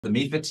The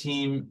MEFA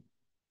team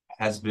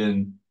has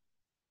been,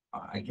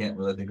 I can't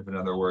really think of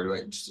another word,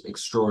 like just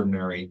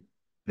extraordinary.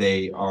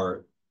 They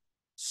are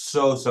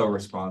so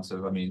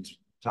responsive. I mean,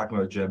 talking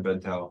about Jen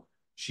Bento,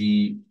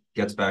 she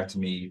gets back to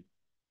me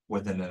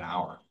within an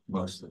hour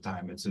most of the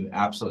time. It's an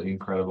absolutely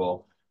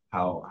incredible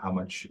how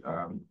much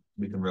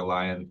we can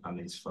rely on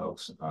these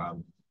folks.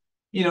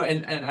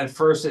 And at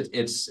first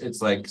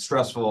it's like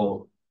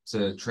stressful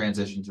to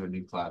transition to a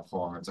new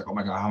platform. It's like, oh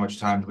my God, how much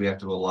time do we have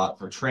to allot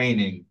for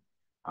training?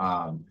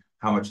 How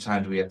much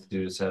time do we have to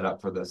do to set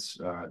up for this?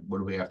 What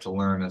do we have to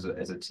learn as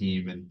a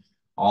team? And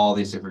all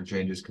these different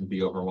changes can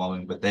be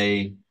overwhelming, but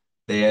they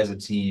as a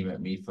team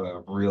at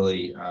MEFA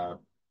really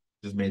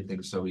just made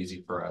things so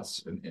easy for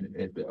us. And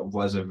it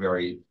was a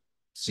very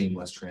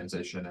seamless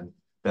transition. And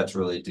that's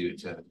really due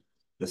to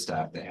the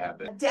staff they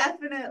have.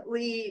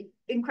 Definitely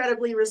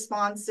incredibly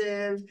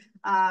responsive,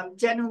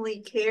 genuinely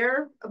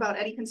care about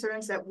any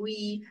concerns that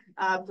we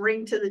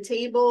bring to the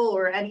table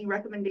or any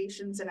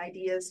recommendations and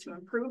ideas to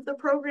improve the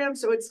program.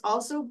 So it's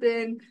also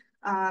been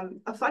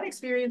a fun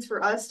experience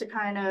for us to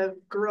kind of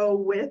grow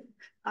with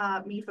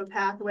MEFA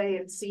Pathway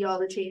and see all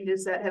the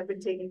changes that have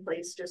been taking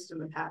place just in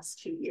the past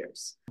 2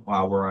 years.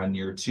 Wow, we're on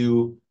year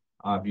 2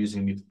 of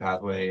using MEFA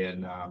Pathway,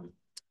 and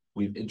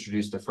we've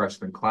introduced a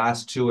freshman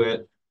class to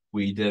it.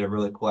 We did a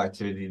really cool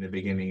activity in the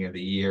beginning of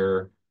the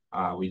year.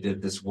 We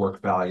did this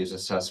work values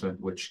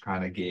assessment, which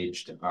kind of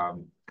gauged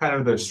kind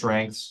of their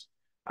strengths,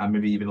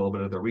 maybe even a little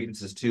bit of their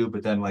weaknesses too.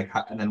 But then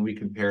and then we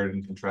compared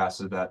and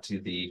contrasted that to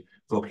the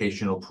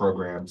vocational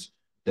programs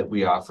that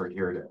we offer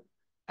here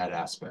at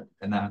Aspen,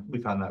 and that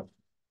we found that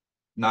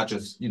not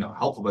just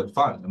helpful but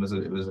fun.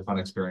 It was a fun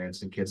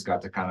experience, and kids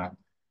got to kind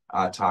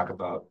of talk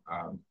about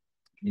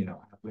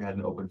we had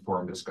an open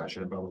forum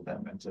discussion about what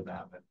that meant to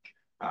them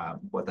and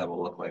what that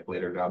will look like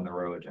later down the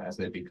road as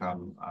they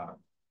become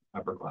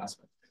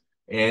upperclassmen.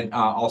 And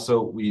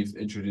also, we've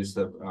introduced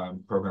the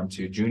program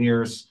to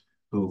juniors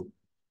who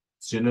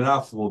soon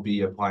enough will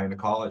be applying to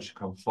college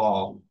come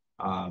fall.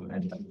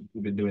 And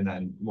we've been doing that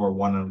in more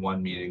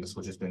one-on-one meetings,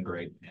 which has been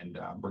great. And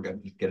we're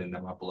getting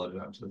them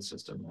uploaded onto the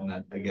system. And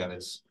that, again,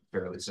 is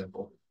fairly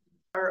simple.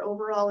 Our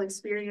overall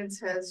experience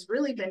has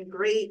really been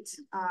great.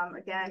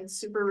 Again,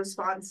 super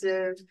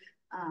responsive.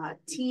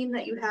 Team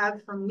that you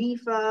have from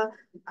MEFA.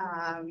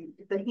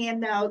 The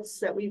handouts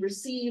that we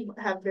receive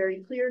have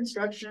very clear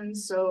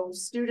instructions, so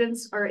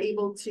students are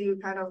able to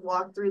kind of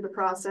walk through the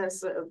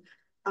process of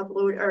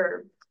upload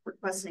or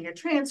requesting a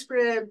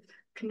transcript,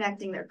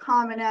 connecting their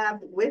Common App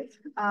with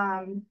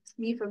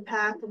MEFA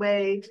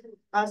Pathway,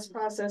 us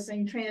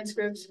processing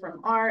transcripts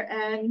from our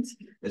end.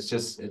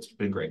 It's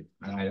been great.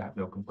 I have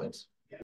no complaints.